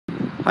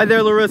Hi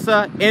there,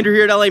 Larissa. Andrew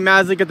here at LA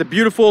Mazda. Got the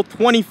beautiful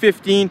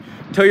 2015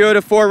 Toyota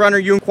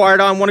 4Runner you inquired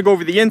on. Want to go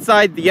over the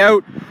inside, the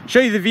out, show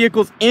you the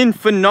vehicle's in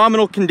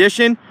phenomenal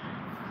condition,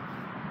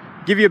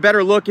 give you a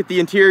better look at the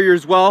interior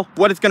as well,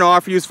 what it's going to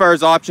offer you as far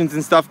as options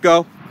and stuff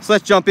go. So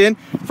let's jump in.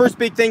 First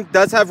big thing,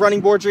 does have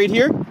running boards right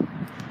here.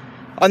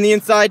 On the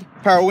inside,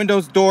 power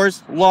windows,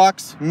 doors,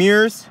 locks,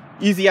 mirrors,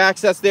 easy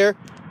access there.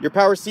 Your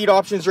power seat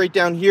options right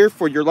down here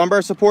for your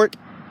lumbar support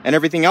and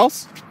everything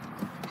else.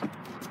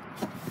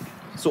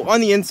 So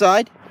on the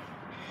inside,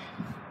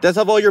 does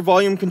have all your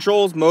volume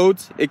controls,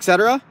 modes,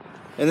 etc.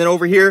 And then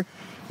over here,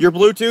 your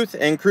Bluetooth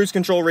and cruise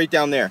control right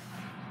down there.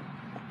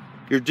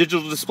 Your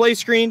digital display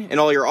screen and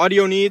all your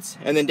audio needs.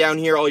 And then down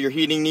here, all your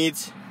heating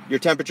needs, your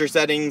temperature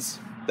settings,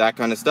 that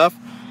kind of stuff.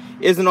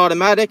 Is an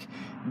automatic,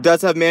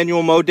 does have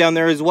manual mode down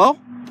there as well.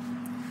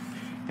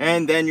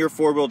 And then your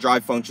four-wheel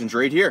drive functions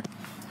right here.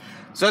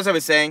 So as I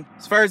was saying,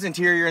 as far as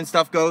interior and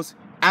stuff goes,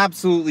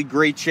 absolutely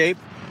great shape.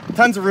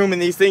 Tons of room in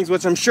these things,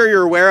 which I'm sure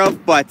you're aware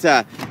of, but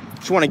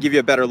just want to give you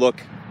a better look.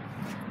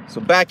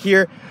 So back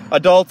here,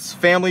 adults,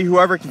 family,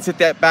 whoever can sit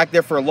that back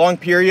there for long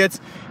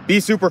periods, be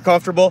super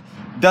comfortable.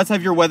 Does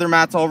have your weather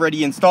mats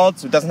already installed,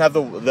 so it doesn't have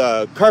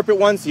the carpet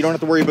ones, so you don't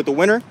have to worry about the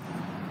winter.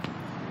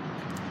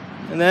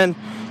 And then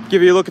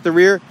give you a look at the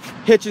rear.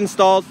 Hitch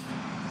installed,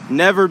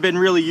 never been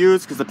really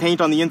used because the paint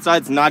on the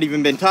inside's not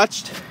even been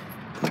touched.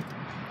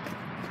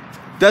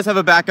 Does have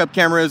a backup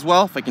camera as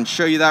well, if I can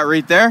show you that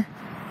right there.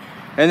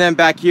 And then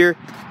back here,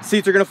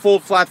 seats are going to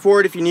fold flat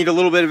forward if you need a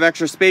little bit of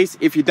extra space.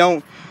 If you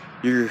don't,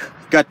 you've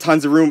got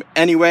tons of room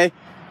anyway.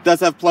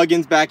 Does have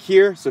plug-ins back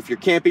here, so if you're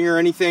camping or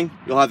anything,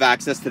 you'll have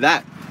access to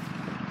that.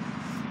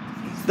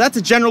 So that's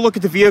a general look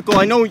at the vehicle.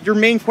 I know your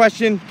main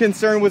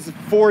concern was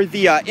for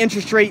the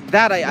interest rate.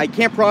 That I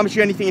can't promise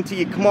you anything until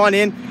you come on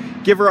in,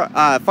 give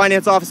our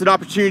finance office an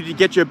opportunity to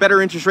get you a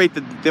better interest rate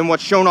than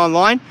what's shown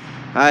online.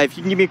 If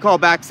you can give me a call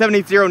back,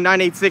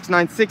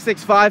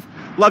 780-986-9665.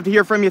 Love to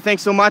hear from you.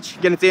 Thanks so much.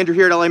 Again, it's Andrew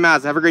here at LA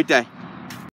Mazda. Have a great day.